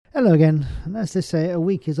Hello again, and as they say, a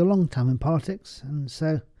week is a long time in politics, and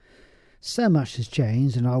so much has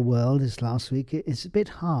changed in our world this last week, it's a bit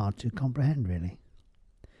hard to comprehend, really.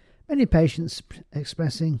 Many patients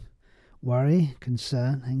expressing worry,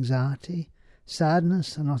 concern, anxiety,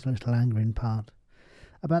 sadness, and not a little anger in part,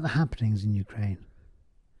 about the happenings in Ukraine.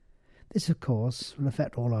 This, of course, will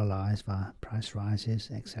affect all our lives via price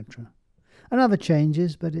rises, etc. And other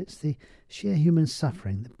changes, but it's the sheer human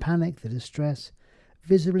suffering, the panic, the distress,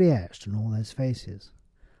 visibly etched on all those faces,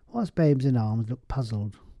 whilst babes in arms look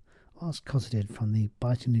puzzled, whilst cosseted from the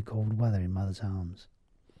bitingly cold weather in mother's arms.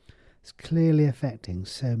 It's clearly affecting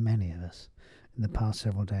so many of us in the past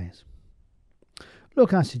several days.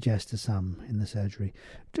 Look, I suggest to some in the surgery,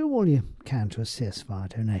 do all you can to assist via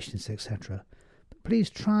donations, etc. But please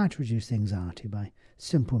try to reduce the anxiety by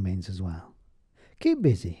simple means as well. Keep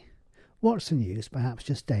busy. Watch the news, perhaps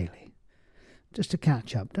just daily. Just to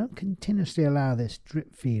catch up, don't continuously allow this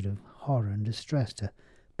drip feed of horror and distress to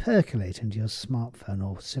percolate into your smartphone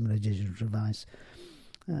or similar digital device.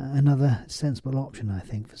 Another sensible option, I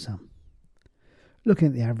think, for some. Looking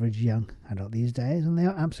at the average young adult these days, and they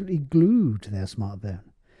are absolutely glued to their smartphone,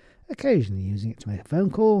 occasionally using it to make a phone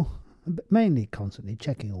call, but mainly constantly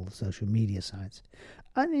checking all the social media sites.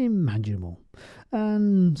 Unimaginable.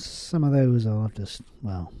 And some of those are just,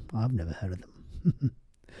 well, I've never heard of them.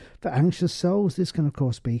 For anxious souls, this can of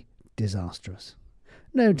course be disastrous.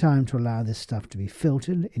 No time to allow this stuff to be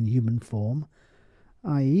filtered in human form,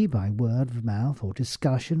 i.e. by word of mouth or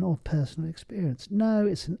discussion or personal experience. No,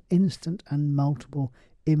 it's an instant and multiple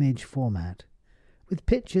image format, with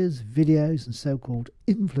pictures, videos and so-called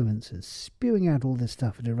influencers spewing out all this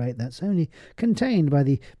stuff at a rate that's only contained by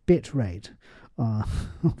the bit rate of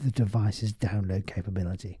the device's download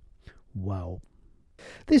capability. Wow.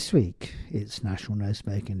 This week, it's National No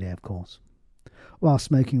Smoking Day, of course. While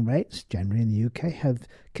smoking rates, generally in the UK, have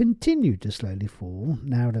continued to slowly fall,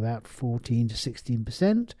 now at about 14 to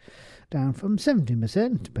 16%, down from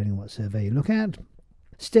 17%, depending on what survey you look at.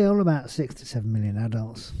 Still, about 6 to 7 million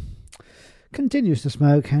adults continues to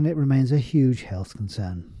smoke, and it remains a huge health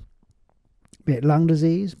concern. Be it lung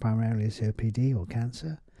disease, primarily COPD or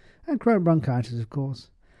cancer, and chronic bronchitis, of course,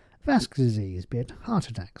 vascular disease, be it heart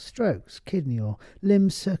attacks, strokes, kidney or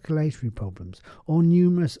limb circulatory problems, or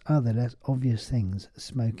numerous other less obvious things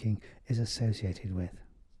smoking is associated with.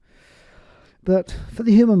 But for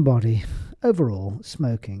the human body, overall,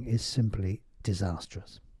 smoking is simply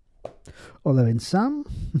disastrous. Although in some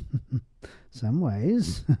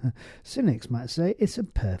ways, cynics might say it's a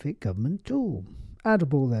perfect government tool. Add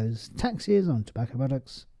up all those taxes on tobacco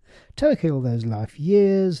products, turkey all those life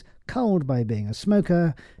years, culled by being a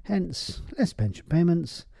smoker, hence less pension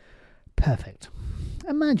payments. Perfect.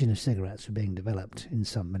 Imagine if cigarettes were being developed in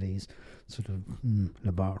somebody's sort of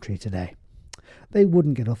laboratory today. They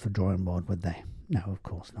wouldn't get off the drawing board, would they? No, of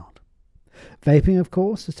course not. Vaping, of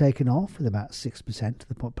course, has taken off, with about 6% of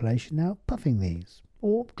the population now puffing these,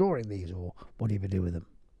 or drawing these, or whatever you do with them.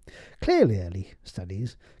 Clearly, early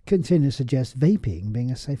studies continue to suggest vaping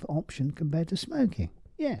being a safer option compared to smoking.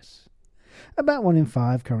 Yes. About 1 in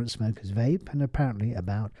 5 current smokers vape, and apparently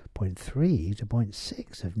about 0.3 to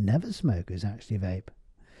 0.6 of never smokers actually vape.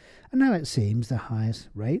 And now it seems the highest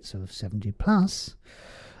rates of 70 plus,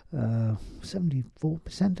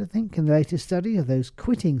 74% I think, in the latest study of those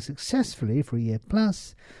quitting successfully for a year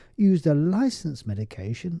plus used a licensed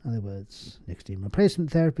medication, in other words, nicotine replacement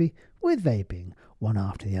therapy, with vaping, one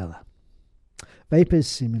after the other. Vapers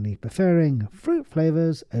seemingly preferring fruit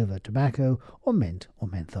flavours over tobacco or mint or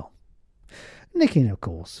menthol. Nicotine, of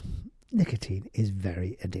course. Nicotine is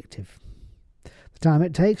very addictive. The time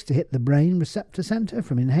it takes to hit the brain receptor centre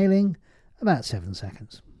from inhaling, about 7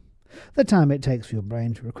 seconds. The time it takes for your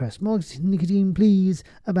brain to request more nicotine, please,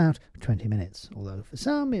 about 20 minutes, although for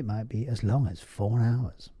some it might be as long as 4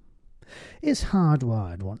 hours. It's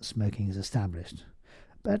hardwired once smoking is established.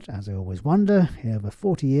 But as I always wonder, in over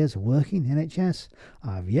 40 years of working in the NHS,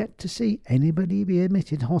 I've yet to see anybody be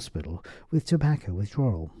admitted to hospital with tobacco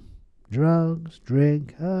withdrawal. Drugs,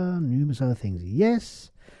 drink, numerous other things,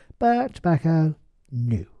 yes, but tobacco,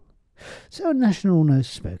 no. So National No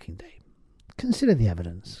Smoking Day. Consider the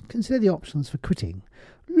evidence. Consider the options for quitting.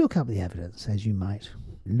 Look up the evidence as you might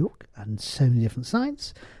look at so many different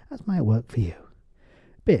sites as might work for you.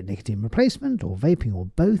 Be it nicotine replacement or vaping or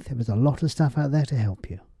both, there is a lot of stuff out there to help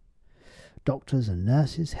you. Doctors and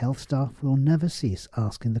nurses, health staff will never cease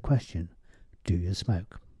asking the question, do you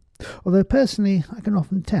smoke? Although personally, I can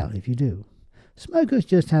often tell if you do. Smokers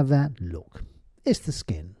just have that look. It's the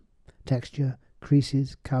skin, texture,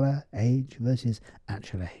 creases, colour, age versus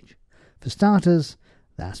actual age. For starters,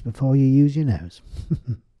 that's before you use your nose.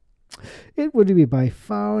 It would be by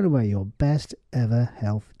far and away your best ever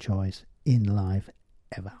health choice in life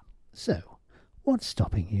ever. So, what's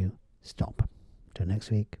stopping you? Stop. Till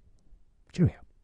next week. Cheerio.